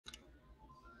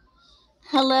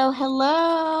Hello,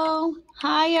 hello.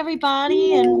 Hi,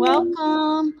 everybody, and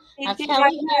welcome. I Thank have you, Kelly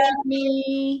here Brenda. with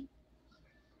me.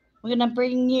 We're going to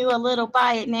bring you a little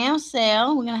buy it now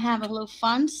sale. We're going to have a little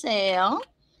fun sale.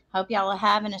 Hope y'all are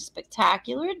having a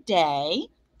spectacular day.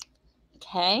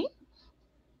 Okay.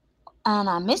 And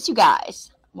I miss you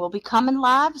guys. We'll be coming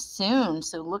live soon.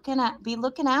 So be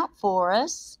looking out for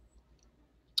us.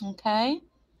 Okay.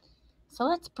 So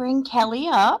let's bring Kelly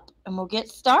up and we'll get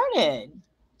started.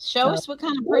 Show Oh, us what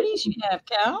kind of pretties you have,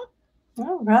 Kel.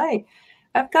 all right.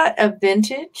 I've got a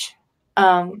vintage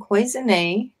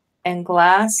cloisonne and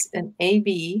glass and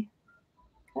AB,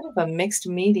 kind of a mixed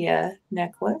media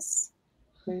necklace.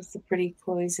 There's the pretty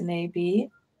cloisonne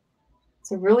AB.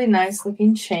 It's a really nice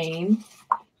looking chain,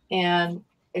 and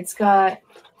it's got,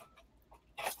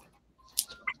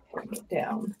 bring it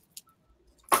down,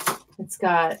 it's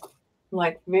got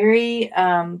like very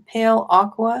pale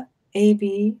aqua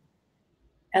AB,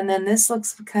 and then this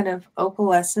looks kind of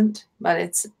opalescent,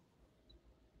 but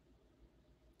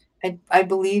I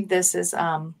believe this is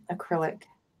acrylic.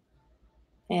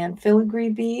 And filigree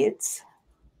beads.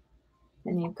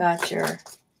 And you've got your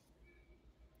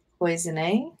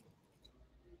cloisonne.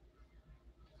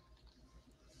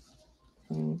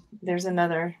 And there's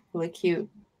another really cute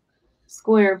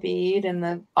square bead in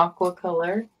the aqua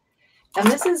color.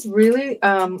 And this is really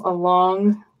a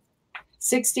long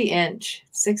 60-inch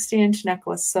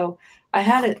necklace. So I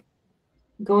had it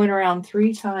going around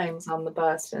 3 times on the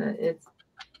bust, and it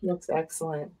looks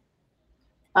excellent.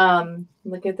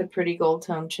 Look at the pretty gold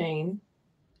tone chain.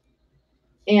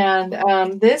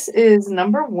 And this is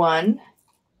number 1,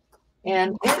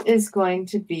 and it is going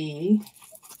to be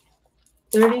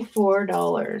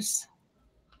 $34.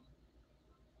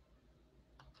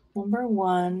 Number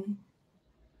 1,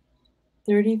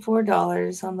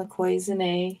 $34 on the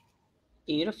cloisonne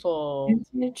Beautiful.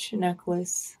 vintage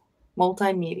necklace,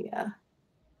 multimedia.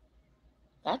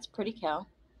 That's pretty, Kel.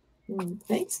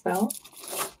 Thanks, Belle.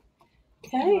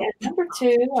 Okay, at number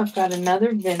 2, I've got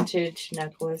another vintage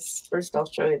necklace. First, I'll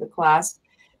show you the clasp.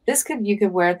 You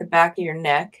could wear at the back of your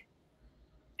neck,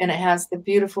 and it has the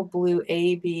beautiful blue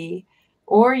AB,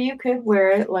 or you could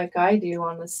wear it like I do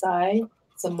on the side.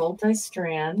 It's a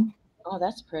multi-strand. Oh,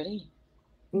 that's pretty.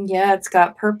 Yeah, it's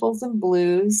got purples and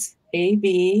blues,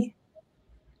 AB,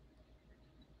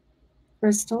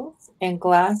 crystals, and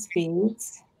glass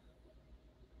beads.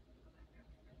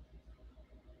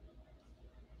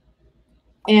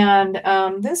 And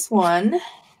this one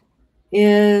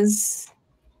is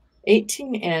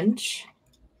 18-inch,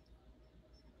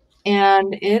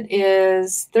 and it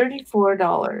is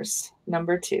 $34,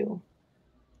 number 2.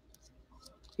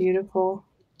 Beautiful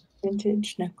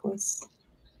vintage necklace.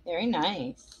 Very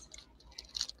nice.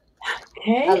 I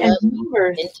Okay, and love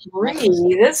number vintage 3, necklaces.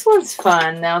 this one's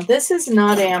fun. Now, this is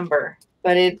not amber,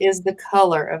 but it is the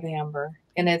color of amber,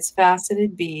 and it's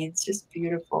faceted beads, just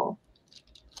beautiful.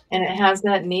 And it has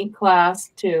that neat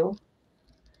clasp, too,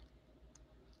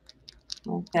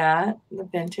 like that, the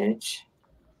vintage.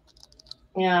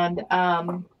 And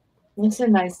it's a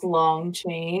nice long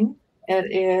chain.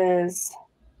 It is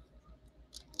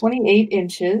 28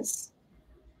 inches,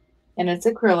 and it's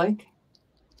acrylic.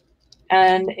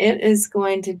 And it is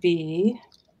going to be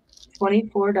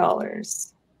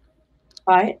 $24.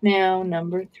 Buy it now,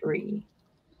 number 3.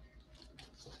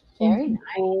 Very nice.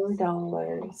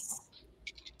 $24.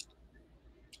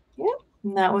 Yep,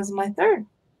 and that was my third.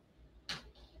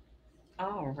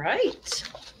 All right.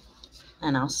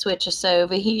 And I'll switch us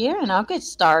over here and I'll get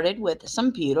started with some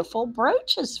beautiful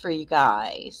brooches for you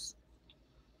guys.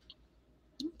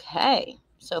 Okay.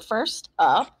 So first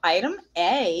up, item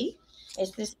A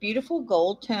is this beautiful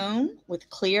gold tone with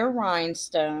clear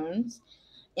rhinestones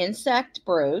insect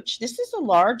brooch. This is a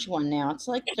large one now. It's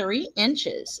like 3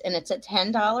 inches and it's a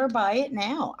 $10 buy it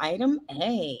now. Item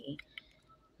A.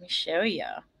 Let me show you.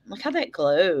 Look how that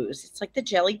glows. It's like the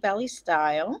Jelly Belly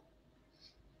style,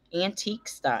 antique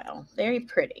style. Very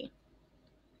pretty.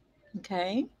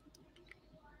 Okay.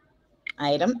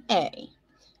 Item A.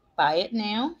 Buy it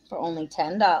now for only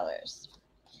 $10.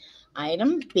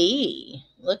 Item B.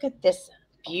 Look at this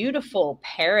beautiful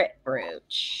parrot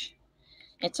brooch.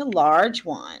 It's a large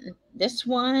one. This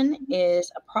one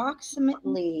is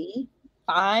approximately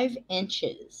 5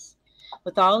 inches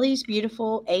with all these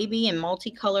beautiful AB and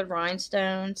multicolored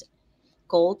rhinestones,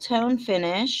 gold tone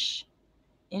finish.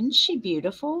 Isn't she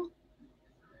beautiful?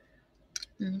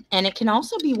 And it can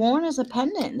also be worn as a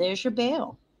pendant. There's your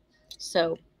bell.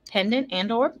 So pendant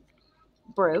and or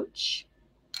brooch.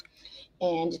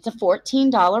 And it's a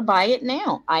 $14 buy it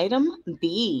now. Item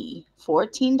B,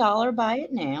 $14 buy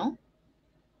it now.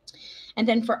 And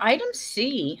then for item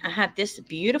C, I have this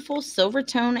beautiful silver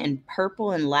tone and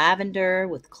purple and lavender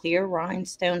with clear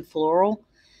rhinestone floral.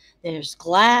 There's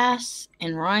glass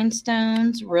and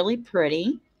rhinestones, really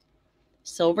pretty.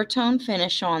 Silver tone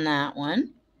finish on that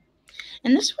one.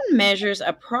 And this one measures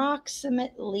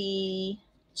approximately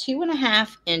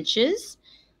 2.5 inches.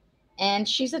 And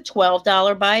she's a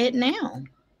 $12 buy it now.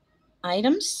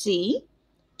 Item C,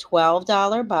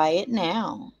 $12 buy it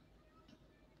now.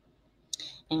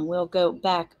 And we'll go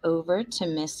back over to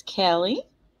Miss Kelly.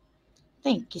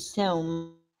 Thank you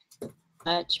so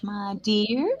much, my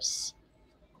dears.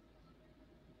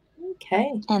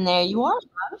 Okay. And there you are.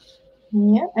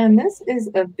 Yeah, and this is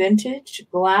a vintage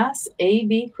glass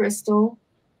AB crystal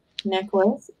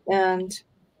necklace, and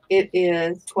it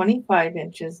is 25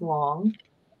 inches long.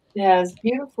 It has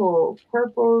beautiful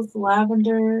purples,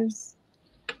 lavenders,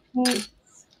 pinks,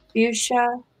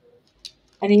 fuchsia,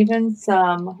 and even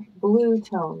some blue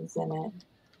tones in it.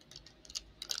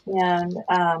 And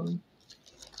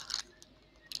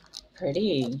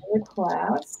Pretty. the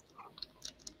clasp,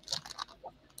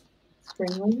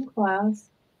 spring clasp,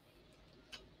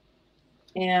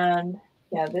 and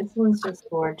yeah, this one's just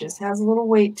gorgeous. Has a little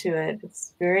weight to it.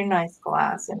 It's very nice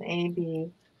glass and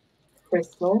AB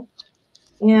crystal.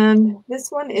 And this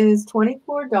one is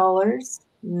 $24,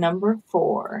 number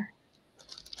 4.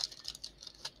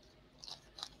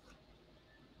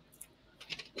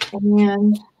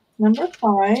 And number 5,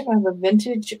 I have a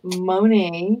vintage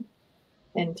Monet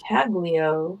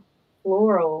intaglio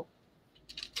floral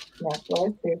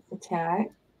necklace. There's the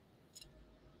tag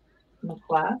and the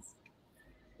clasp.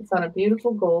 It's on a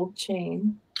beautiful gold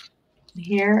chain.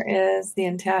 Here is the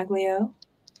intaglio.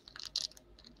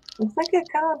 Looks like a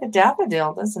kind of like a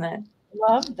daffodil, doesn't it?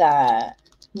 Love that.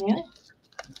 Yeah.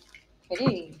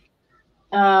 Pretty.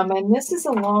 And this is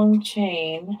a long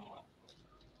chain.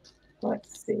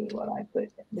 Let's see what I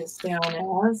put this down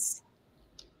as.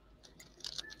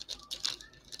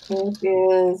 It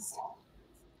is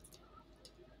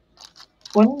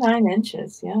 29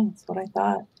 inches. Yeah, that's what I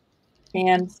thought.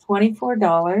 And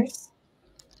 $24,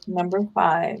 number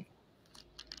 5.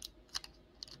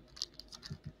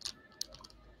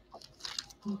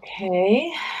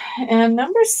 Okay. And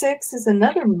number 6 is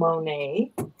another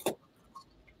Monet.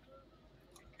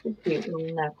 A cute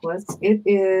little necklace. It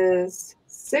is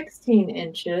 16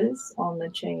 inches on the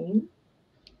chain.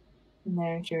 And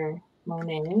there's your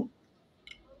Monet.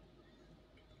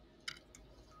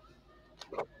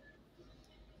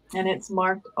 And it's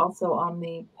marked also on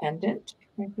the pendant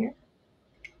right here.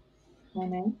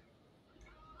 Monet.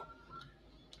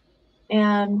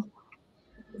 And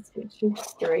let's get you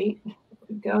straight. There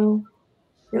we go.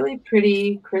 Really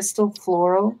pretty crystal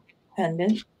floral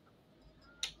pendant.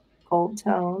 Gold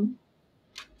tone.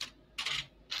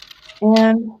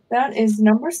 And that is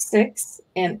number 6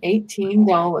 and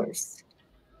 $18.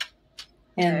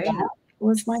 And Okay. that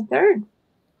was my third.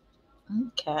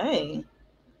 Okay.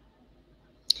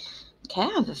 Okay,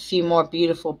 I have a few more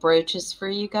beautiful brooches for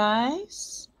you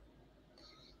guys.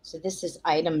 So this is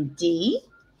item D.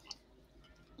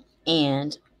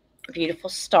 And beautiful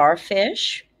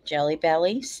starfish, jelly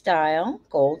belly style,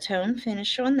 gold tone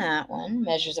finish on that one.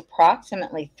 Measures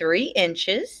approximately 3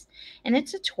 inches. And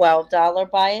it's a $12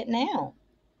 buy it now.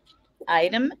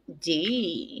 Item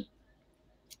D.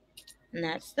 And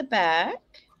that's the back.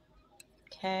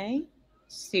 Okay.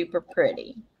 Super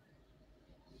pretty.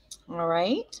 All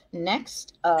right.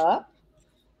 Next up.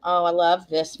 Oh, I love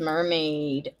this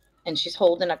mermaid. And she's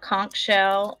holding a conch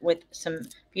shell with some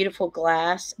beautiful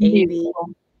glass AB.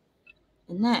 Beautiful.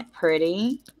 Isn't that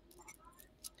pretty?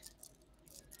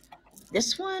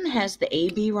 This one has the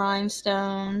AB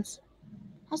rhinestones.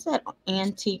 Has that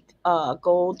antique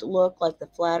gold look, like the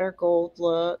flatter gold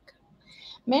look.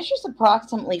 Measures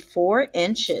approximately 4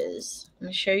 inches. Let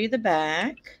me show you the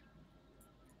back.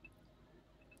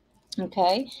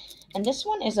 Okay. And this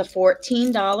one is a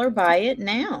 $14 buy it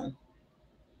now.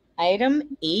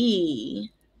 Item E.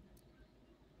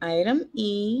 Item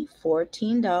E,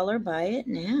 $14 buy it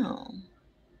now.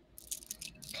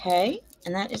 Okay.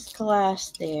 And that is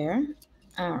glass there.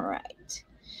 All right.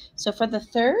 So for the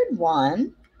third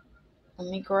one, let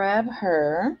me grab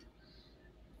her.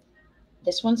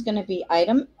 This one's going to be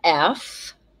item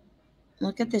F.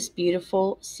 Look at this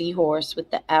beautiful seahorse with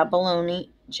the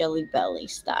abalone jelly belly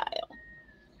style.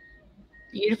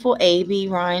 Beautiful AB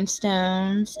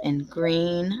rhinestones and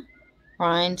green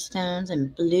rhinestones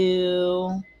and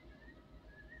blue.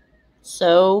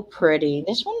 So pretty.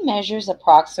 This one measures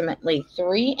approximately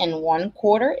 3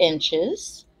 1/4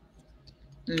 inches.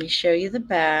 Let me show you the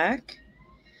back.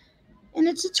 And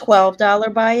it's a $12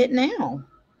 buy it now.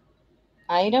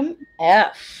 Item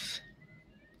F.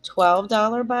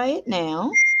 $12 buy it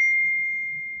now.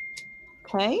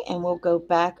 Okay, and we'll go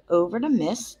back over to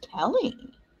Miss Kelly.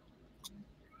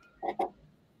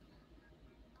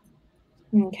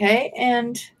 Okay,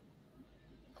 and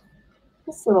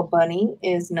this little bunny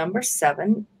is number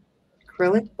 7,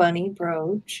 acrylic bunny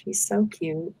brooch. He's so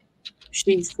cute.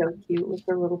 She's so cute with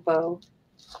her little bow.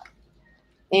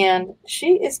 And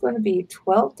she is going to be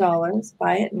 $12.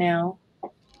 Buy it now.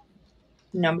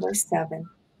 Number 7.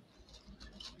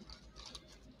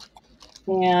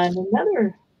 And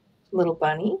another little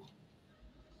bunny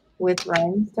with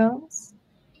rhinestones.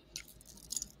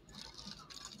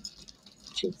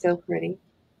 She's so pretty.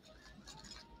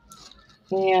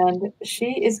 And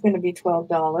she is going to be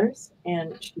 $12,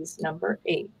 and she's number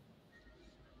 8.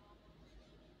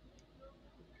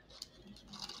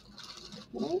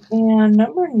 Okay. And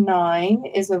number 9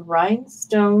 is a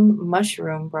rhinestone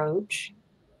mushroom brooch.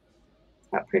 It's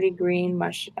got pretty green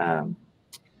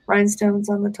rhinestones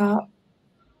on the top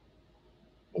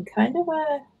and kind of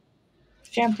a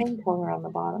champagne color on the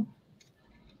bottom.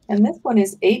 And this one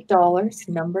is $8,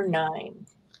 number 9.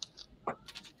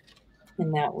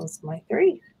 And that was my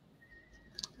 3.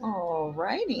 All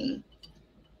righty.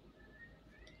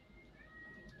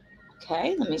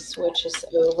 Okay, let me switch this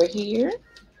over here.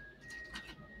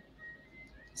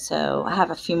 So I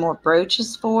have a few more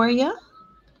brooches for you.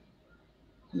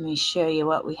 Let me show you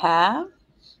what we have.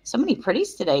 So many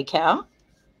pretties today, Cal.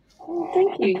 Oh,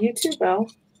 thank you. You too, Belle.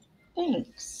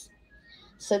 Thanks.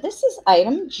 So this is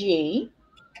item G.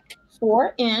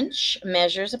 4-inch,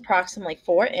 measures approximately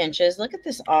 4 inches. Look at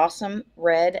this awesome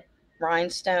red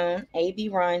rhinestone, AB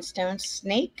rhinestone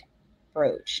snake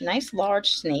brooch. Nice large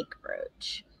snake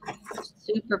brooch.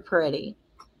 Super pretty.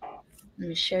 Let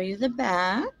me show you the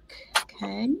back.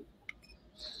 Okay.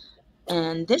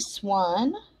 And this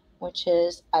one, which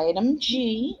is item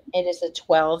G, it is a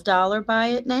 $12 buy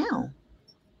it now.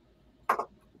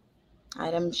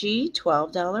 Item G,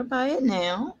 $12 buy it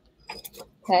now.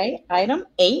 Okay, item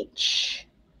H.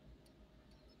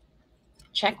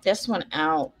 Check this one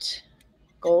out.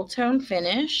 Gold tone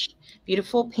finish,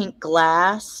 beautiful pink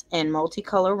glass and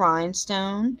multicolor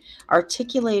rhinestone,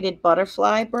 articulated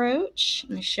butterfly brooch.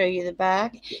 Let me show you the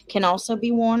back. Can also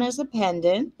be worn as a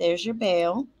pendant. There's your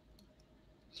bail.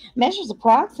 Measures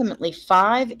approximately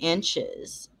 5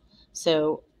 inches.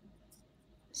 So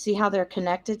see how they're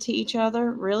connected to each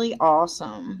other? Really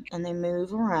awesome. And they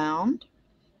move around.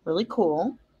 Really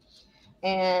cool.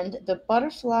 And the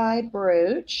butterfly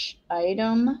brooch,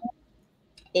 item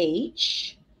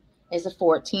H, is a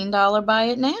 $14 buy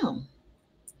it now.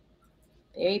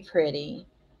 Very pretty.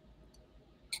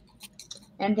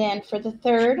 And then for the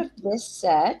third of this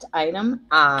set, item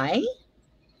I,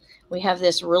 we have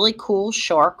this really cool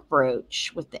shark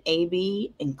brooch with the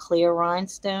AB and clear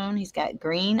rhinestone. He's got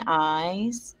green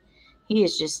eyes. He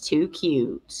is just too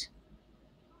cute.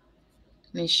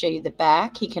 Let me show you the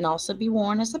back. He can also be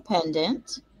worn as a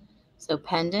pendant. So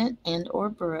pendant and or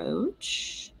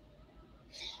brooch.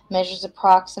 Measures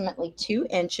approximately 2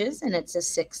 inches, and it's a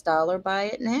 $6 buy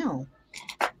it now.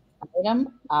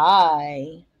 Item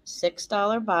I,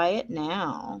 $6 buy it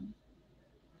now.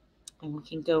 And we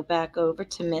can go back over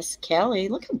to Miss Kelly.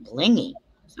 Look at blingy.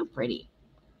 So pretty.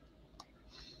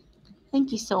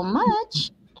 Thank you so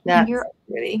much. That's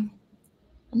pretty.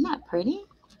 Isn't that pretty?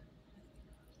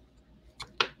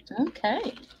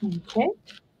 Okay. Okay.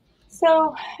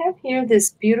 So I have here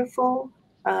this beautiful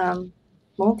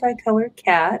multicolored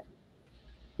cat.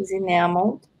 He's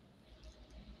enameled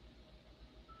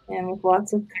and with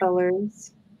lots of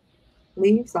colors,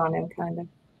 leaves on him kind of.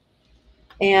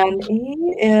 And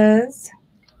he is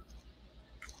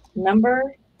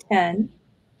number 10,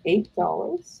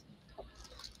 $8.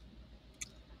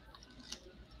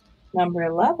 Number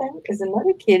 11 is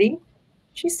another kitty.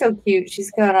 She's so cute. She's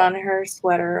got on her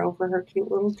sweater over her cute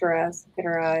little dress. Look at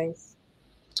her eyes.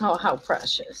 Oh, how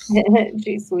precious.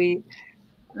 She's sweet.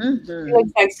 Mm-hmm. She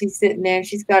looks like she's sitting there.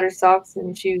 She's got her socks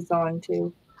and shoes on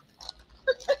too.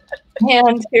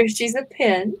 And here she's a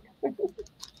pin.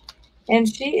 And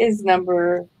she is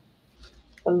number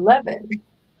 11,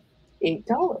 $8.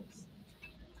 Oh,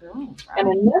 wow. And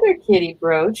another kitty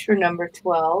brooch for number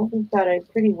 12. We've got a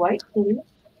pretty white kitty.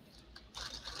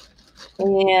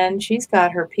 And she's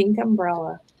got her pink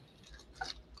umbrella.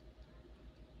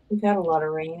 We've had a lot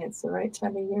of rain. It's the right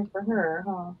time of year for her,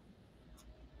 huh?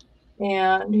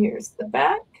 And here's the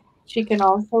back. She can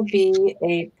also be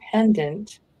a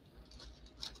pendant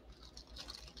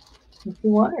if you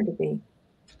want her to be.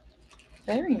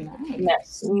 Very nice.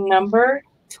 Next, number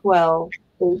 12,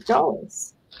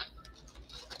 $8.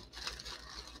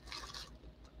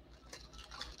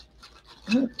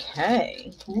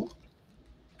 Okay.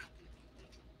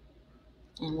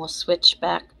 And we'll switch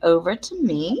back over to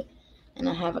me. And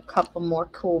I have a couple more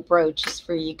cool brooches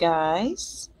for you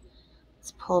guys.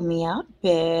 Let's pull me out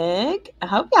big. I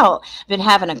hope y'all been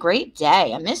having a great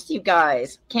day. I missed you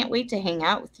guys. Can't wait to hang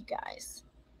out with you guys.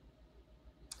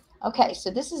 Okay,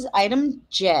 so this is item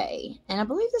J. And I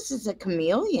believe this is a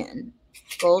chameleon.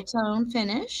 Gold tone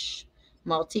finish.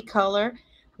 Multicolor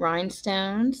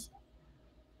rhinestones.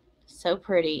 So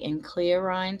pretty. And clear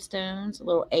rhinestones.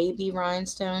 Little AB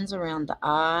rhinestones around the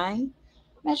eye.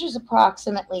 Measures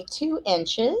approximately 2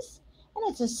 inches, and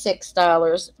it's a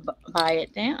 $6. Buy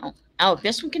it now. Oh,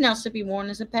 this one can also be worn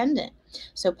as a pendant.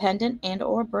 So pendant and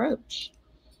or brooch.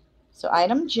 So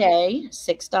item J,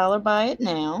 $6. Buy it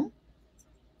now.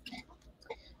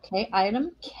 Okay,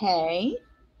 item K.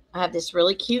 I have this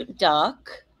really cute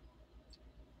duck.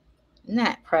 Isn't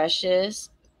that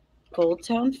precious? Gold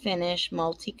tone finish,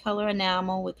 multicolor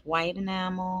enamel with white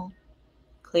enamel.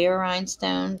 Clear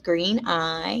rhinestone, green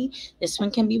eye. This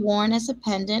one can be worn as a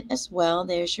pendant as well.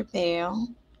 There's your bell.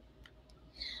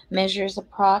 Measures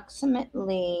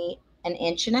approximately 1.5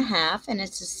 inches, and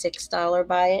it's a $6.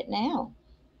 Buy it now.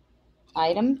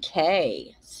 Item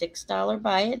K, $6.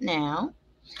 Buy it now.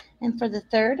 And for the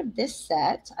third of this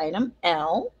set, item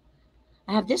L,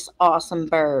 I have this awesome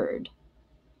bird.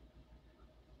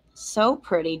 So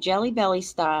pretty, Jelly Belly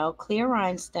style, clear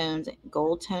rhinestones,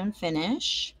 gold tone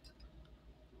finish.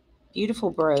 Beautiful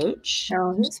brooch.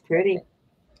 Oh, he's pretty.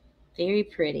 Very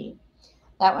pretty.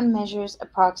 That one measures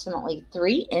approximately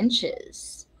 3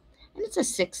 inches. And it's a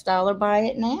 $6. Buy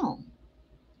it now.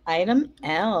 Item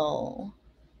L.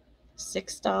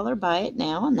 $6. Buy it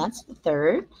now. And that's the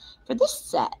third for this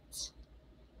set.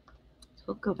 So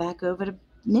we'll go back over to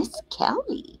Miss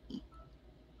Kelly.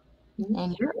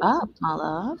 And you're up, my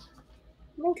love.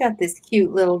 I got this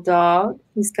cute little dog.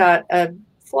 He's got a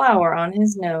flower on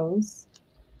his nose.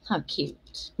 How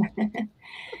cute.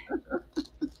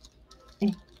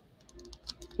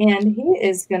 And he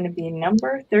is going to be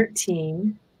number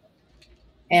 13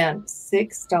 and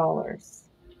 $6.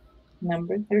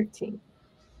 Number 13.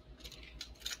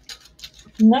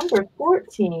 Number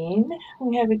 14,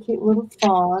 we have a cute little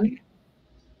fawn.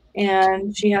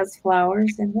 And she has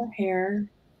flowers in her hair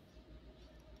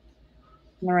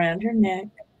and around her neck.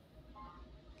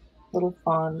 Little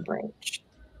fawn brooch.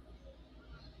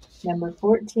 Number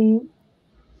 14,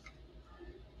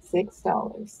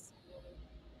 $6.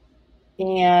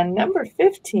 And number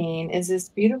 15 is this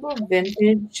beautiful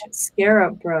vintage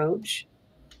scarab brooch.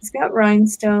 It's got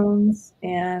rhinestones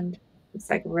and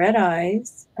it's like red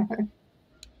eyes.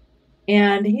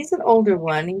 And he's an older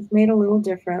one. He's made a little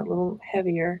different, a little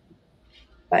heavier,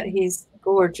 but he's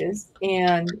gorgeous.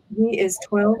 And he is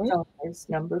 $12,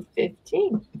 number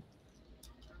 15.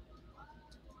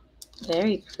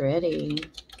 Very pretty.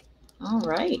 All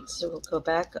right, so we'll go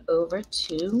back over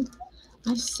to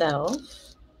myself.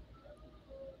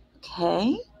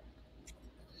 Okay.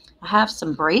 I have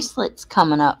some bracelets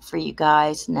coming up for you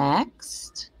guys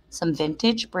next. Some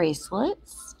vintage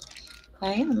bracelets.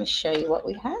 Okay, let me show you what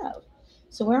we have.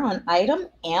 So we're on item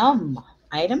M.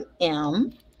 Item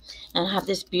M. And I have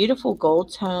this beautiful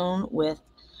gold tone with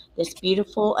this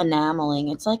beautiful enameling.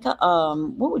 It's like a,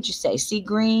 what would you say, sea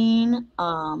green?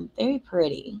 Very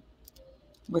pretty.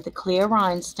 With the clear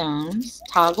rhinestones.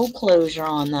 Toggle closure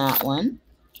on that one.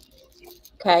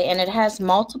 Okay, and it has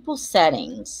multiple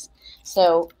settings.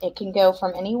 So it can go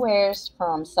from anywhere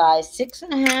from size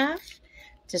 6.5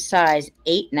 to size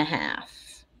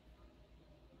 8.5.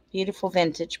 Beautiful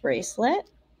vintage bracelet.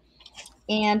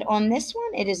 And on this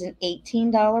one, it is an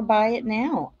 $18. Buy it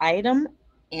now. Item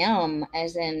M,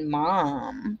 as in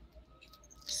mom.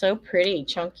 So pretty,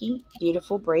 chunky,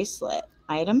 beautiful bracelet.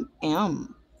 Item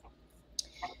M.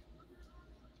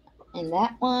 And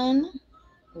that one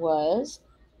was,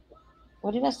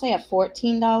 what did I say? A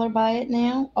 $14 buy it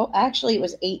now? Oh, actually it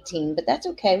was 18, but that's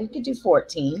okay. We could do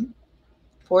 14.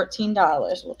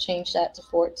 $14. We'll change that to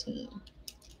 14.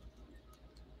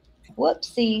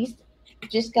 Whoopsies.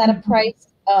 Just got a price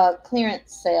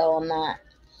clearance sale on that.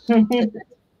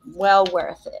 Well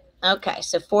worth it. Okay,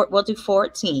 so we'll do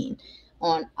 14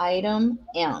 on item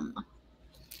M.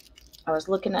 I was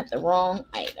looking at the wrong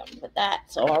item, but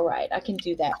that's all right. I can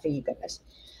do that for you guys.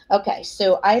 Okay,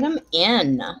 so item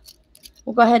N.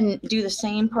 We'll go ahead and do the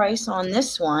same price on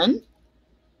this one.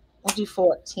 We'll do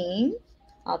 14.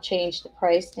 I'll change the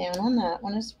price down on that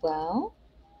one as well.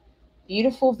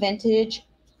 Beautiful vintage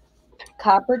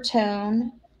copper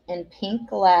tone and pink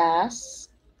glass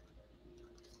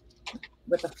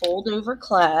with a fold over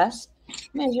clasp.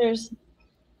 Measures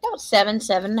about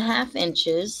 7.5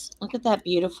 inches. Look at that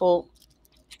beautiful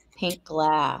pink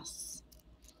glass.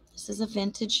 This is a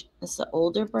vintage, this is an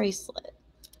older bracelet.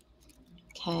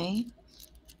 Okay,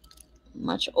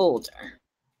 much older.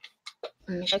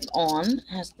 It's on,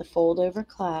 has the fold over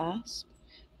clasp,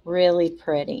 really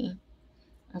pretty.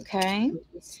 Okay,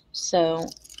 so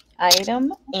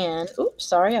item and oops,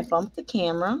 sorry, I bumped the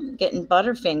camera. Getting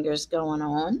butterfingers going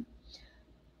on.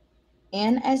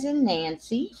 N as in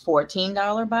Nancy,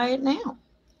 $14 buy it now.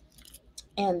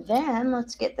 And then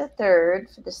let's get the third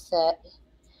for the set.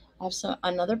 I have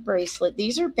another bracelet.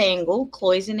 These are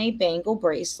cloisonne bangle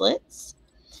bracelets.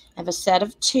 I have a set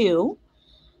of 2,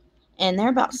 and they're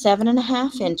about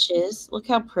 7.5 inches. Look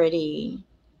how pretty.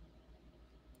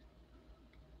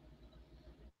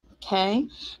 Okay,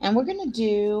 and we're gonna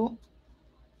do,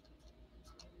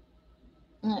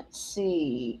 let's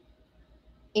see,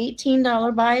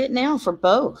 $18 buy it now for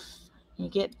both. You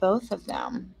get both of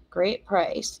them. Great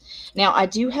price. Now I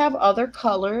do have other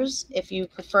colors. If you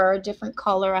prefer a different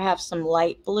color, I have some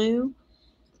light blue,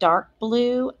 dark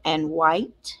blue, and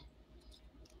white.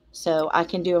 So I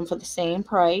can do them for the same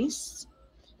price.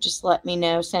 Just let me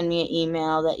know, send me an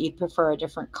email that you'd prefer a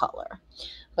different color.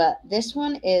 But this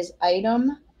one is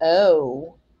item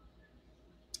O.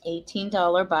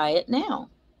 $18 buy it now.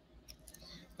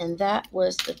 And that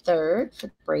was the third for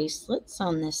the bracelets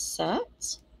on this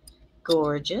set.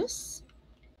 Gorgeous.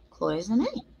 Cloisonne.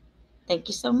 Thank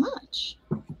you so much.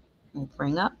 We'll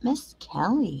bring up Miss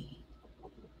Kelly.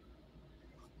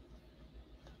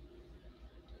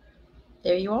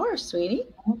 There you are, sweetie.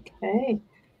 Okay.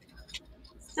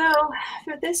 So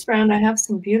for this round, I have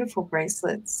some beautiful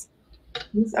bracelets.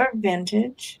 These are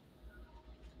vintage.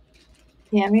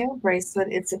 Cameo bracelet.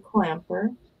 It's a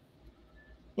clamper.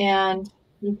 And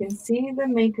you can see the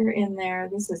maker in there.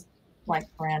 This is like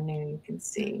brand new, you can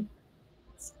see.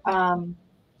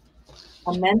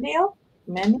 Amendio.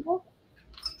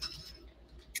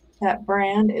 That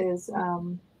brand is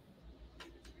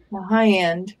a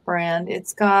high-end brand.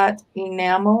 It's got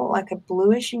enamel, like a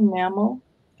bluish enamel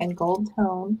and gold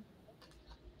tone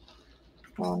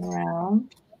going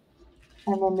around.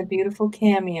 And then the beautiful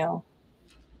cameo.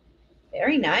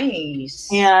 Very nice.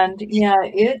 And yeah,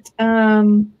 it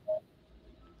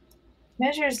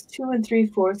measures 2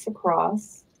 3/4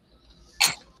 across.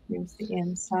 Here's the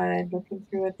inside, looking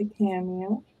through at the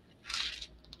cameo.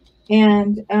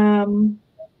 And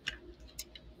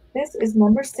this is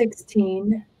number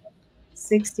 16,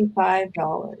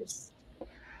 $65.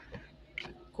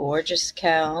 Gorgeous,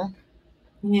 Cal.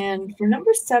 And for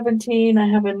number 17, I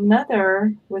have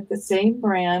another with the same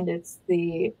brand. It's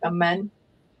the Amendio.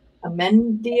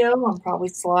 I'm probably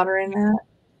slaughtering that.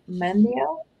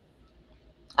 Amendio?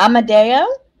 Amadeo?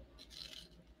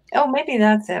 Oh, maybe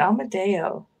that's it.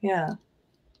 Amadeo. Yeah.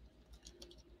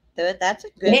 That's a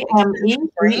good A-M-E-D-E-O.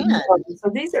 brand. So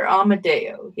these are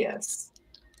Amadeo, yes.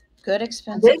 Good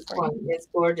expensive This brand. one is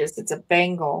gorgeous. It's a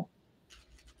bangle.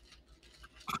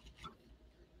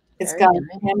 It's Very got nice.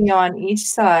 a cameo on each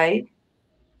side,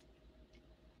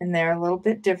 and they're a little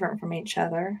bit different from each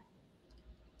other.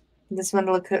 This one,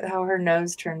 look at how her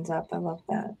nose turns up. I love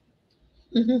that.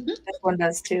 This one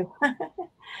does too.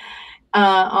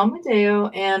 Amadeo,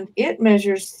 and it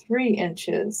measures 3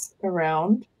 inches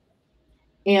around.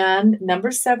 And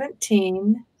number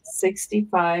 17,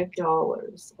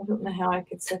 $65. I don't know how I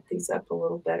could set these up a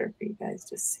little better for you guys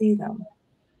to see them.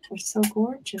 They're so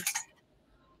gorgeous.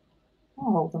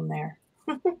 I'll hold them there.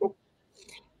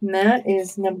 And that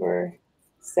is number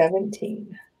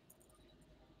 17.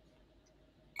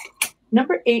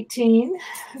 Number 18,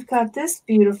 I've got this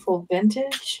beautiful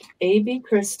vintage AB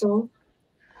crystal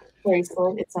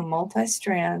bracelet. It's a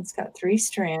multi-strand. It's got 3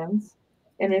 strands,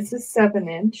 and it's a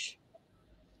 7-inch.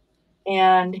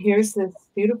 And here's this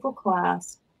beautiful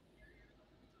clasp,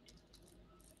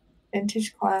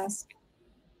 vintage clasp,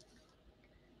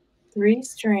 3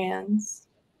 strands.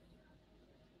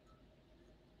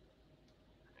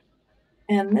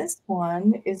 And this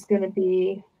one is going to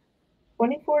be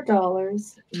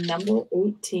 $24, number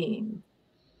 18.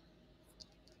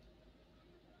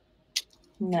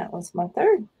 And that was my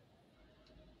third.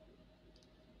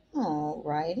 All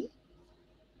righty.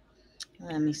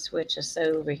 Let me switch us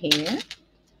over here.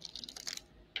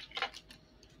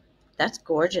 That's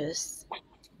gorgeous.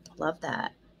 Love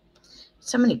that.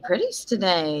 So many pretties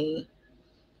today.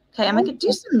 Okay, I'm going to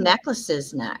do some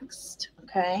necklaces next.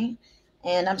 Okay.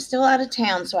 And I'm still out of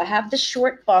town, so I have the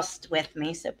short bust with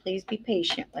me, so please be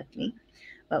patient with me.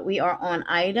 But we are on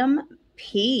item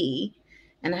P,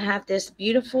 and I have this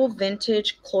beautiful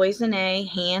vintage cloisonne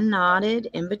hand knotted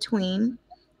in between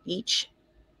each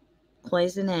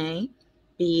cloisonne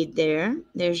bead there.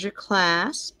 There's your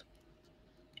clasp.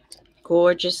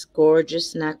 Gorgeous,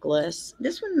 gorgeous necklace.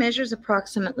 This one measures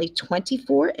approximately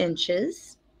 24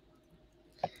 inches.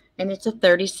 And it's a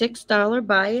 $36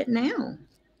 buy it now.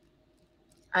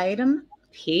 Item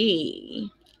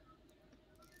P.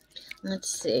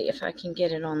 Let's see if I can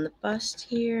get it on the bust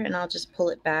here, and I'll just pull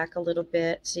it back a little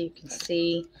bit so you can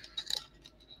see.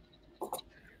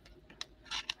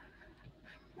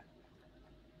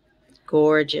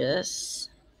 Gorgeous.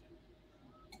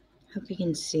 Hope you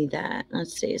can see that.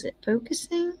 Let's see, is it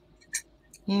focusing?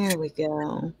 There we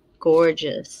go.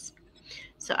 Gorgeous.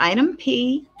 So item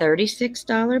P,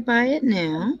 $36 buy it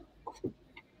now.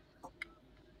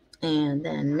 And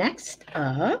then next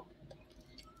up,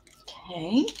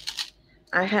 okay,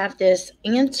 I have this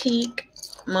antique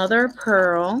mother of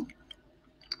pearl.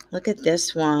 Look at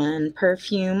this one,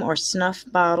 perfume or snuff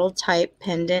bottle type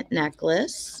pendant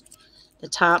necklace. The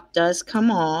top does come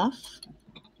off.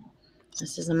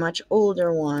 This is a much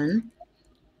older one.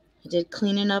 I did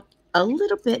clean it up a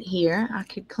little bit here. I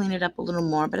could clean it up a little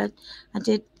more, but I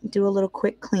did do a little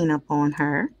quick cleanup on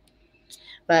her.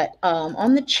 But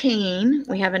on the chain,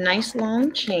 we have a nice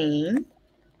long chain.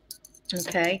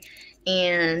 Okay,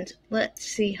 and let's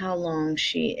see how long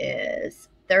she is.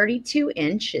 32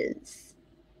 inches.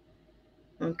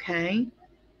 Okay,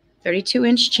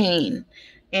 32-inch chain.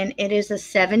 And it is a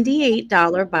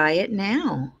 $78 buy it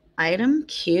now. Item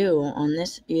Q on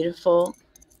this beautiful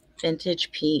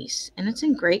vintage piece. And it's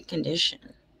in great condition.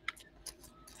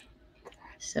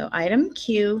 So item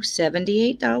Q,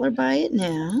 $78 buy it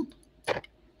now.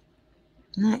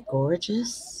 Isn't that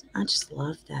gorgeous? I just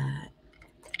love that.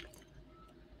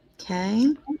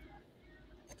 Okay.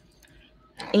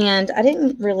 And I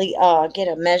didn't really get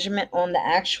a measurement on the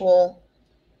actual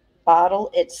bottle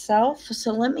itself.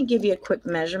 So let me give you a quick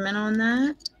measurement on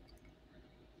that.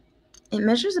 It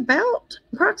measures about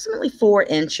approximately 4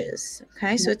 inches.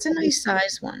 Okay, so it's a nice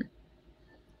size one.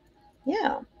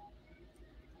 Yeah.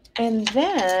 And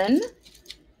then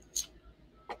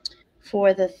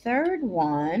for the third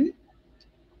one,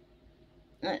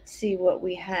 let's see what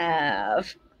we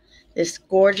have. This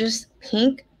gorgeous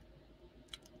pink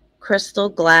crystal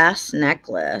glass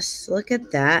necklace. Look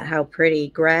at that, how pretty.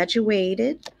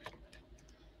 Graduated.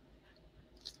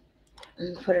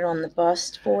 And put it on the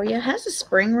bust for you. It has a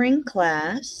spring ring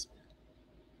clasp.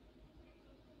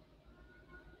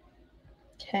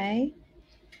 Okay.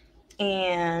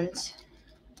 And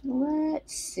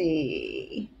let's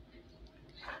see.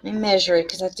 Let me measure it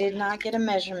because I did not get a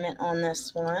measurement on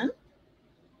this one.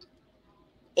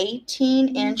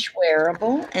 18-inch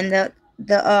wearable. And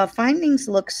the findings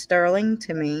look sterling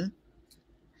to me.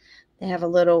 They have a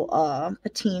little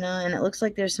patina, and it looks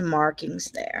like there's some markings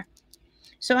there.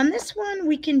 So on this one,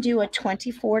 we can do a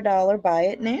 $24 buy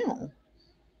it now.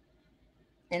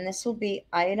 And this will be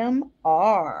item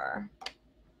R.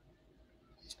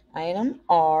 Item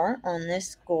R on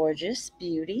this gorgeous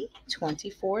beauty,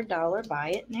 $24 buy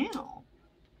it now.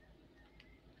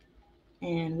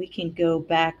 And we can go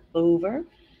back over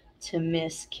to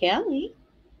Miss Kelly.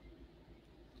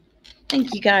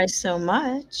 Thank you guys so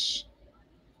much.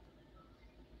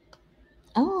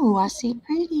 Oh, I see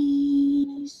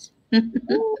pretties.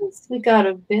 Yes, we got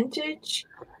a vintage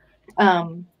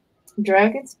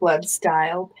dragon's blood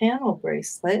style panel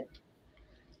bracelet.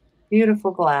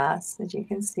 Beautiful glass, as you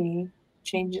can see,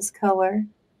 changes color.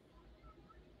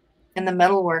 And the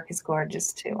metal work is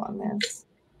gorgeous too on this.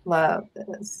 Love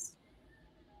this.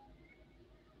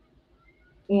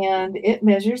 And it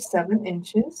measures 7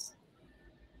 inches.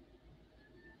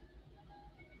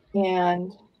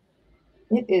 And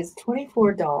it is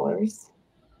 $24.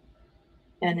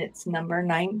 And it's number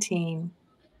 19.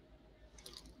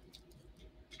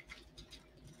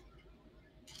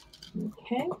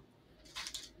 Okay.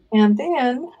 And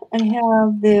then I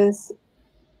have this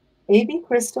AB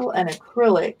crystal and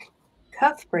acrylic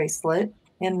cuff bracelet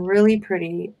in really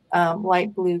pretty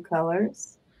light blue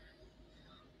colors.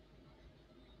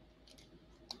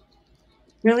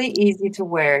 Really easy to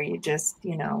wear. You just,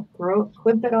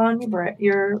 clip it on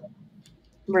your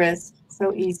wrist.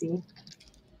 So easy.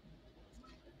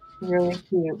 Really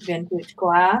cute. Vintage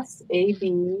glass,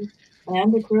 AB,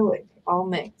 and acrylic all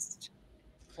mixed.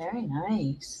 Very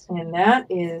nice. And that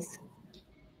is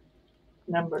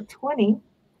number 20,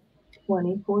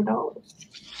 $24.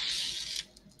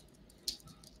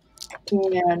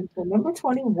 And for number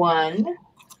 21,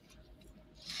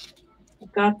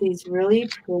 I've got these really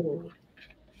pretty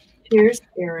pierced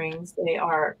earrings. They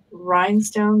are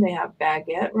rhinestone. They have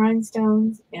baguette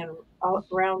rhinestones and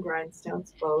round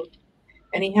rhinestones both.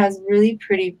 And he has really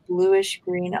pretty bluish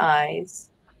green eyes.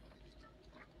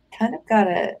 Kind of got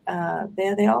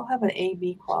they all have an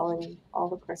AB quality, all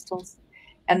the crystals.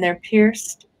 And they're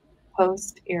pierced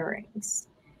post earrings.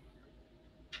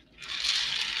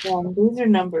 And these are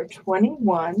number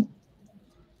 21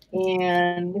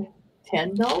 and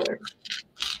 $10.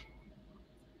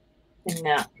 And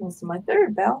that was my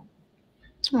third, Belle.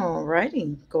 All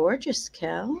righty. Gorgeous,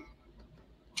 Cal.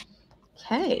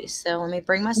 Okay, so let me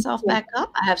bring myself back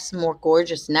up. I have some more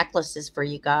gorgeous necklaces for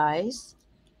you guys.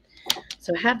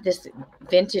 So I have this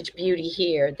vintage beauty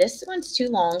here. This one's too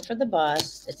long for the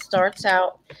bust. It starts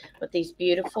out with these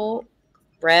beautiful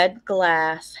red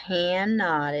glass hand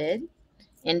knotted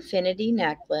infinity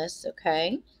necklace,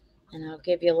 okay? And I'll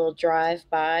give you a little drive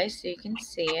by so you can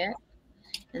see it.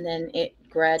 And then it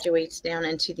graduates down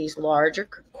into these larger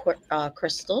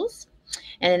crystals.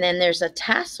 And then there's a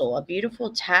tassel, a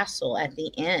beautiful tassel at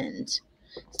the end.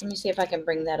 So let me see if I can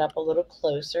bring that up a little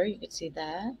closer. You can see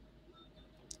that.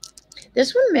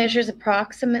 This one measures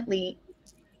approximately,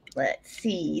 let's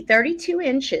see, 32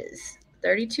 inches.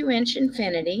 32-inch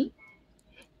infinity.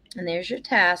 And there's your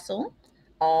tassel,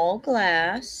 all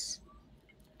glass.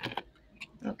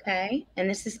 Okay, and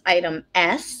this is item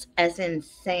S as in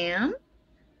Sam.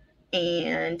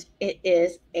 And it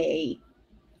is a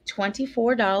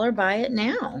 $24 buy it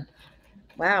now.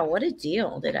 Wow, what a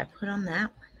deal did I put on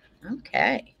that one.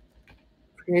 Okay.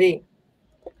 Pretty.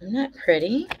 Isn't that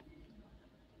pretty?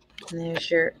 And there's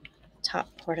your top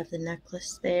part of the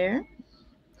necklace there.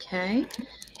 Okay.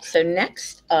 So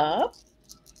next up,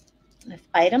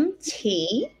 item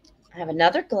T. I have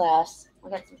another glass.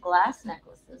 We got some glass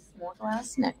necklaces, more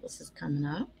glass necklaces coming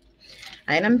up.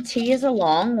 Item T is a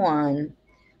long one,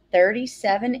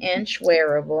 37-inch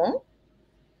wearable.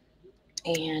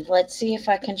 And let's see if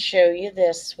I can show you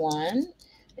this one.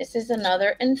 This is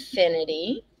another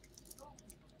infinity.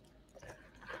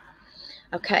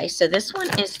 Okay, so this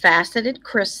one is faceted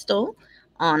crystal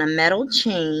on a metal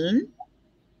chain.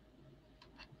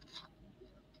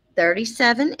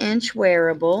 37-inch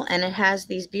wearable, and it has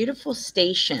these beautiful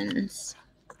stations.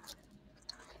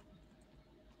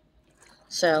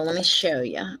 So let me show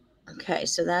you. Okay,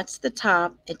 so that's the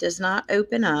top. It does not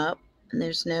open up, and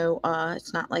there's no,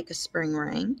 it's not like a spring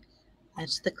ring.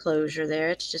 That's the closure there.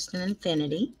 It's just an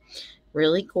infinity.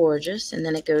 Really gorgeous. And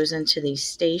then it goes into these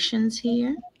stations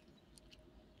here.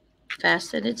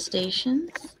 Faceted stations.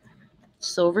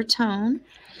 Silver tone.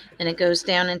 And it goes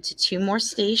down into 2 more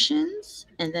stations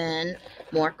and then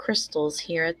more crystals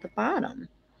here at the bottom.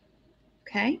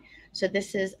 Okay, so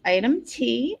this is item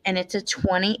T, and it's a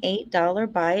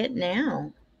 $28 buy it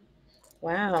now.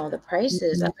 Wow, the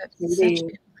prices. I've got such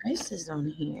good prices on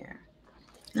here.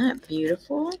 Isn't that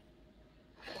beautiful?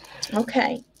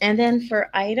 Okay, and then for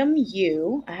item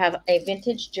U, I have a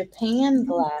vintage Japan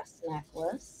glass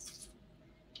necklace.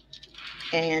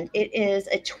 And it is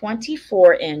a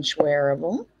 24-inch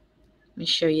wearable. Let me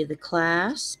show you the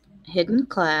clasp, hidden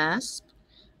clasp,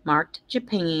 marked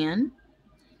Japan.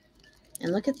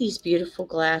 And look at these beautiful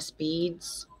glass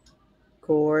beads.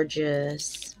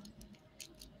 Gorgeous.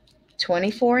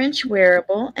 24-inch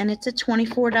wearable, and it's a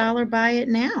 $24 buy it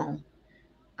now.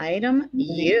 Item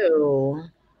U.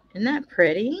 Isn't that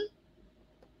pretty?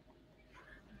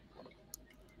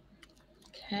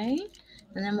 Okay,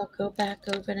 and then we'll go back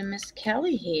over to Miss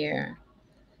Kelly here.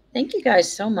 Thank you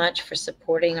guys so much for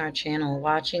supporting our channel,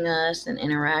 watching us, and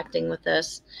interacting with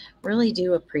us. Really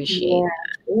do appreciate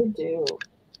that. We do.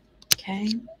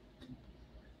 Okay.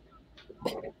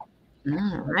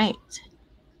 All right.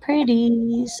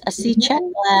 Pretties. I see check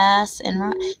glass and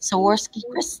Swarovski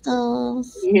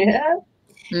crystals. Yeah.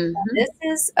 Mm-hmm. This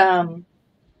is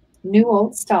new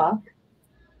old stock,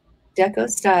 deco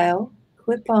style,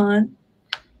 clip-on,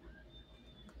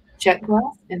 check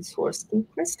glass, and Swarovski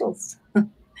crystals.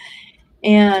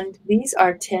 And these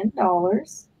are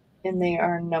 $10, and they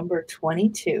are number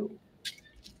 22.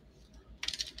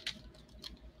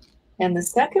 And the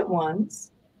second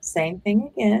ones, same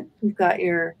thing again. You've got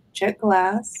your check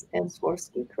glass and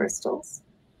Swarovski crystals.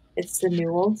 It's the new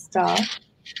old stock,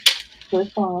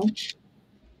 clip-on.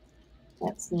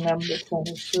 That's number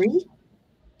 23,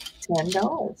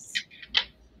 $10.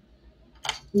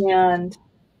 And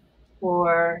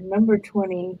for number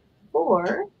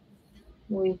 24,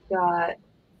 we've got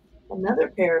another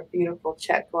pair of beautiful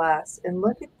check glass. And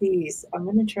look at these. I'm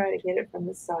going to try to get it from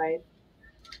the side.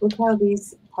 Look how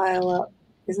these pile up.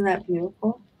 Isn't that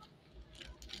beautiful?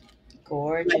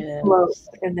 Gorgeous.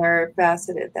 And they're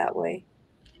faceted that way.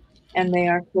 And they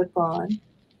are clip-on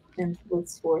and with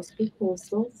Swarovski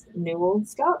crystals, new old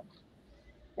stock.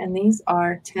 And these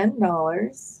are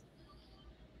 $10.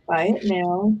 Buy it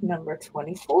now, number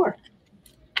 24.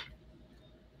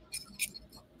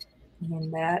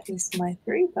 And that is my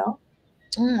 3, Belle.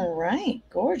 All right.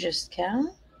 Gorgeous,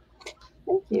 Cal.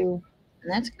 Thank you.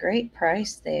 And that's a great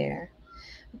price there.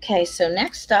 Okay, so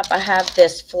next up I have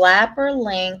this flapper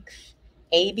length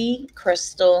AB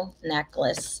crystal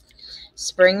necklace.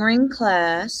 Spring ring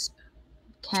clasp.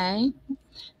 Okay.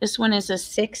 This one is a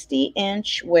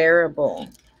 60-inch wearable.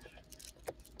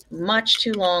 Much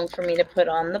too long for me to put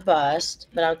on the bust,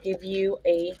 but I'll give you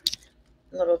a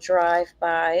little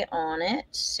drive-by on it.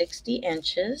 60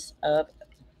 inches of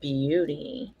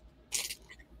beauty.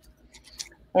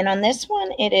 And on this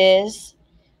one, it is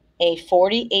a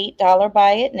 $48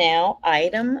 buy it now,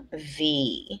 item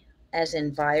V, as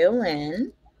in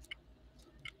violin.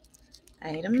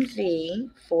 Item V,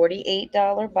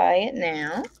 $48 buy it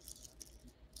now.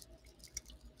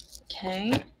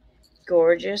 Okay,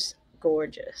 gorgeous,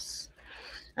 gorgeous.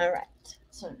 All right,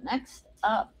 so next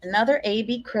up, another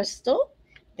AB crystal.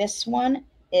 This one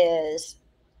is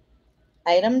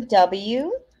item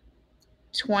W,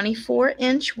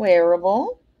 24-inch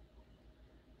wearable.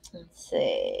 Let's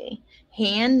see,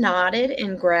 hand knotted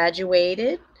and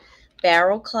graduated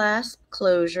barrel clasp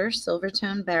closure, silver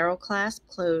tone barrel clasp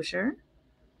closure.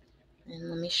 And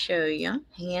let me show you,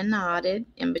 hand knotted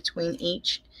in between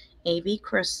each AB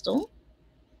crystal.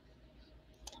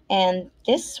 And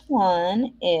this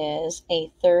one is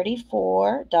a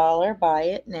 $34 buy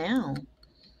it now.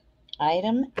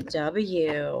 Item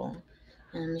W.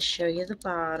 And let me show you the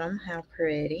bottom, how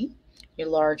pretty. Your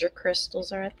larger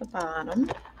crystals are at the bottom.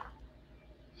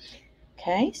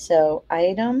 Okay, so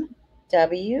item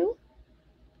W,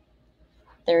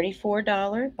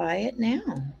 $34 buy it now.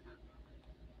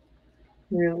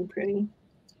 Really pretty.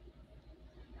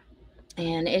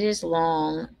 And it is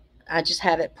long. I just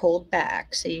have it pulled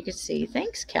back so you can see.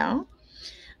 Thanks, Cal.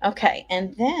 Okay,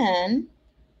 and then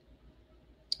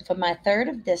for my third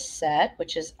of this set,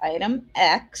 which is item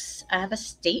X, I have a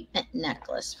statement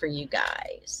necklace for you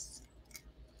guys.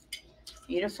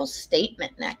 Beautiful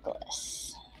statement necklace.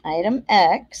 Item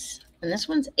X, and this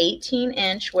one's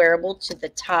 18-inch wearable to the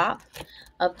top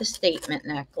of the statement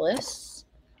necklace,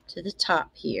 to the top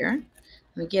here.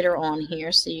 Let me get her on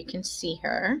here so you can see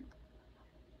her.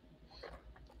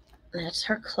 That's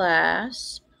her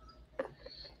clasp.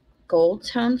 Gold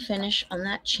tone finish on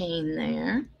that chain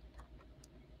there.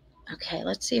 Okay,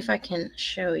 let's see if I can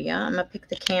show you. I'm going to pick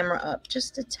the camera up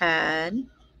just a tad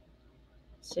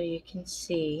so you can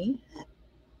see.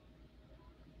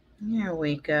 There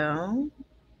we go.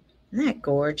 Isn't that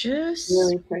gorgeous?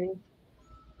 Really pretty.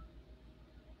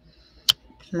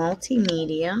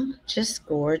 Multimedia, just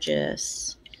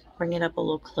gorgeous. Bring it up a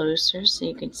little closer so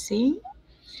you can see.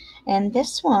 And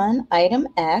this one, item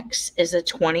X, is a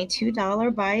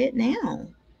 $22 buy it now.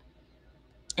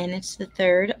 And it's the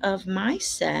third of my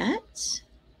set.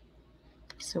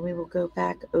 So we will go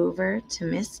back over to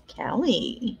Miss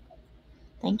Kelly.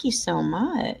 Thank you so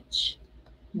much.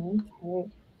 Okay.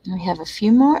 We have a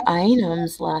few more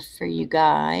items left for you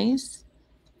guys.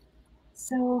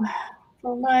 So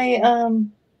for my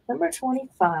number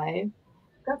 25,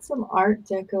 got some Art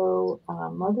Deco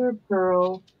mother of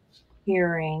pearl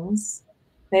earrings.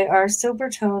 They are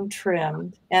silver tone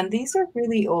trimmed, and these are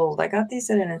really old. I got these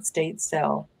at an estate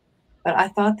sale, but I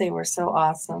thought they were so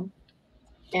awesome.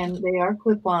 And they are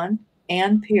clip-on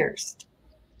and pierced.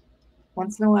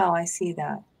 Once in a while, I see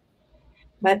that.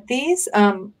 But these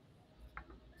I'm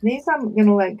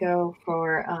gonna let go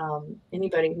for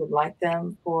anybody who'd like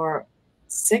them for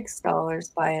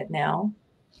 $6. Buy it now,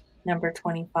 number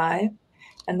 25.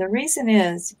 And the reason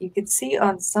is you could see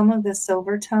on some of the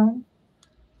silver tone,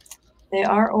 they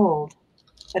are old,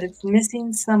 but it's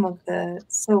missing some of the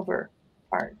silver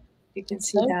part. You can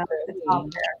see So that at the top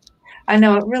pretty. there. I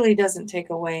know it really doesn't take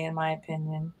away, in my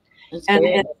opinion. It's And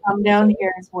good. some down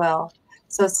here as well.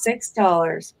 So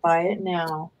 $6. Buy it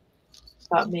now.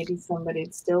 Thought maybe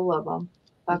somebody'd still love them.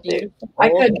 Beautiful. I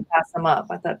couldn't pass them up.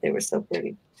 I thought they were so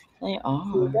pretty. They So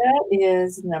are. that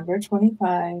is number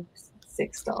 25,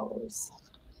 $6.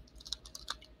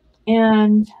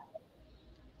 And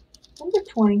number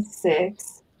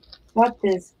 26, got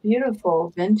this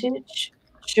beautiful vintage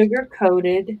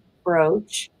sugar-coated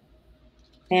brooch.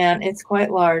 And it's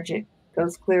quite large. It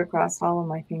goes clear across all of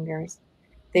my fingers.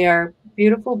 They are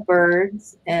beautiful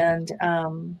birds, and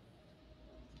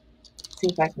see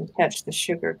if I can catch the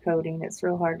sugar coating. It's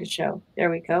real hard to show.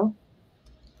 There we go.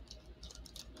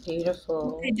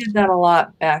 Beautiful. They did that a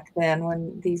lot back then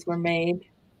when these were made.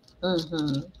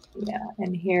 Mm-hmm. Yeah,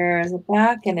 and here is a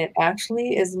back, and it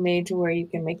actually is made to where you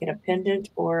can make it a pendant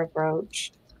or a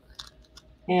brooch.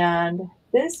 And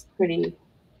this pretty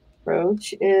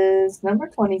brooch is number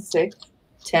 26,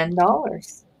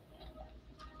 $10.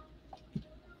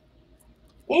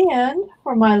 And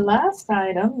for my last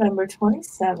item, number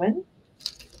 27,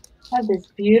 I have this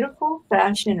beautiful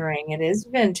fashion ring. It is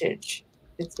vintage.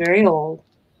 It's very old,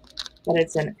 but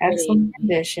it's in excellent Pretty.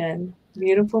 condition.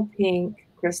 Beautiful pink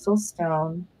crystal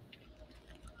stone.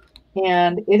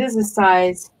 And it is a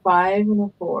size 5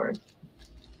 1/4.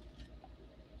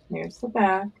 Here's the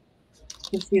back.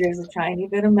 You can see there's a tiny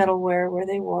bit of metalware where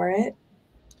they wore it,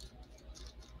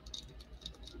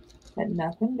 but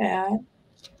nothing bad.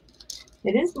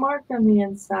 It is marked on the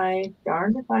inside.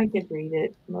 Darned if I could read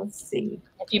it. Let's see.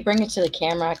 If you bring it to the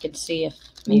camera, I could see if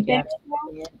You maybe I think can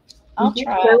so? see it. You I'll think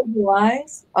try. so, do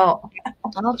eyes? Oh,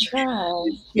 I'll try.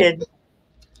 good.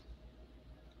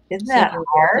 Isn't See if that we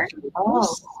hard? get the Oh,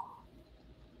 focus.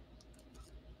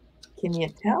 can you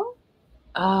tell?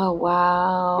 Oh, Isn't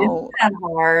wow. that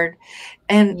hard?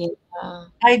 And Yeah.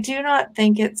 I do not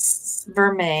think it's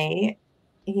vermeil.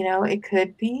 You know, it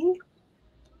could be.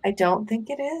 I don't think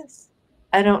it is.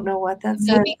 I don't know what that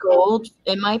says. Maybe gold.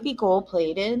 It might be gold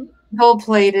plated. Gold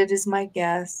plated is my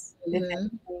guess. If Mm-hmm.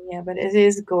 anything, yeah, but it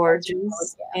is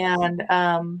gorgeous. And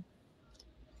yeah,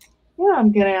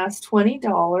 I'm gonna ask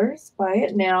 $20. Buy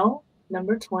it now.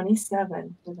 Number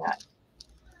 27 for that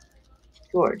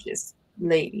gorgeous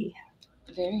lady.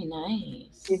 Very nice.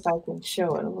 See if I can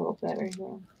show it a little better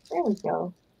here. There we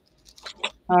go.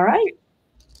 All right.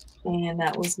 And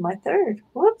that was my third.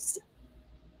 Whoops.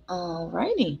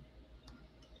 Alrighty.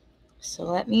 So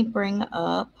let me bring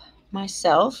up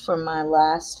myself for my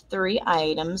last 3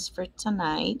 items for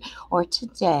tonight or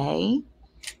today,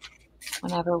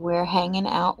 whenever we're hanging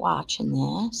out watching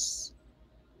this.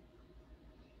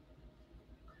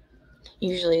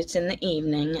 Usually it's in the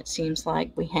evening, it seems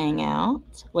like we hang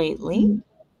out lately.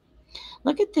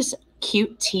 Look at this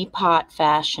cute teapot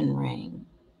fashion ring.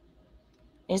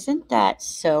 Isn't that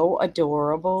so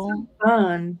adorable?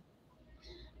 Fun.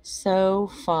 So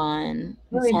fun.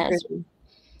 Really This has pretty.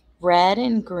 red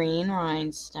and green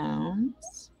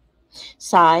rhinestones.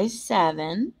 Size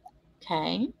 7.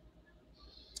 Okay.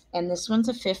 And this one's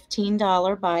a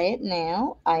 $15 buy it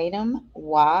now. Item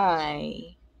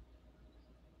Y.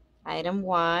 Item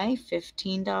Y,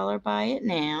 $15 buy it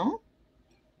now.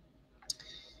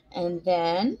 And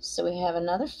then, so we have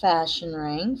another fashion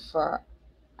ring for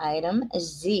item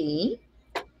Z.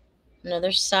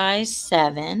 Another size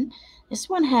 7. This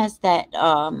one has that,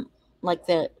 like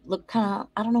the look kind of,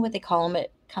 I don't know what they call them.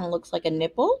 It kind of looks like a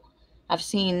nipple. I've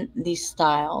seen these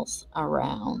styles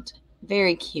around.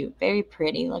 Very cute, very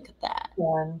pretty. Look at that.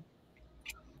 Fun.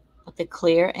 With the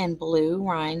clear and blue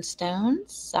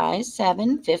rhinestones, size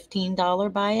 7,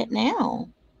 $15 buy it now.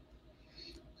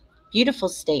 Beautiful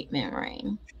statement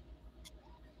ring.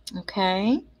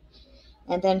 Okay.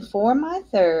 And then for my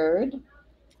third,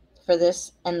 for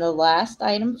this and the last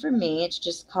item for me, it's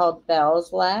just called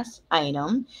Belle's Last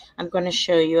Item. I'm going to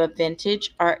show you a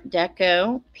vintage Art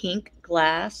Deco pink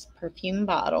glass perfume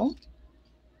bottle.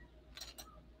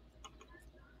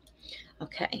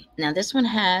 Okay, now this one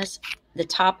has, the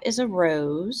top is a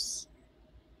rose,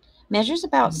 measures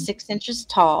about 6 inches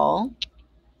tall.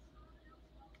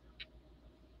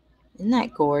 Isn't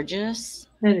that gorgeous?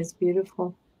 That is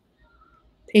beautiful.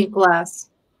 Pink glass.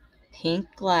 Pink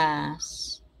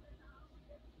glass.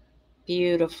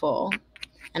 Beautiful.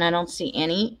 And I don't see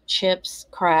any chips,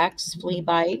 cracks, flea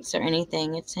bites, or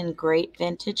anything. It's in great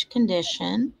vintage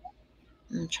condition.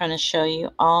 I'm trying to show you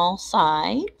all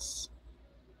sides.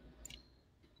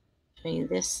 Show you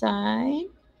this side.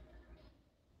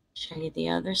 Show you the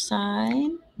other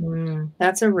side.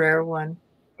 That's a rare one.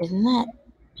 Isn't that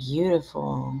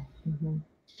beautiful?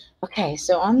 Okay,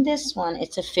 so on this one,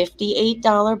 it's a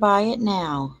 $58 buy it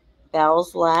now.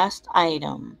 Belle's Last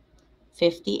Item.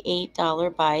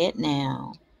 $58 buy it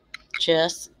now.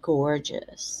 Just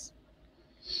gorgeous.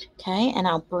 Okay, and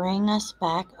I'll bring us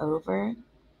back over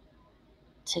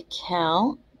to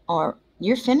Kel. Or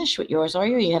you're finished with yours, are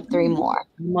you? Or you have 3 more?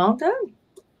 I'm all done.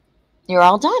 You're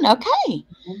all done. Okay.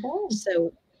 I'm done.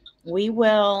 So we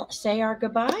will say our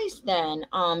goodbyes then.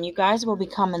 You guys will be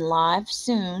coming live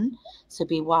soon, so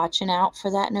be watching out for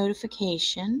that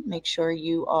notification. Make sure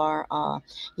you are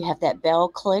you have that bell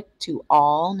clicked to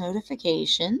all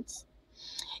notifications.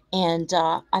 And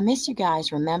I miss you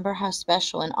guys. Remember how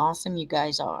special and awesome you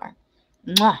guys are.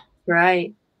 Mwah.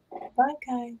 Right. Bye,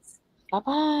 guys.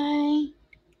 Bye-bye.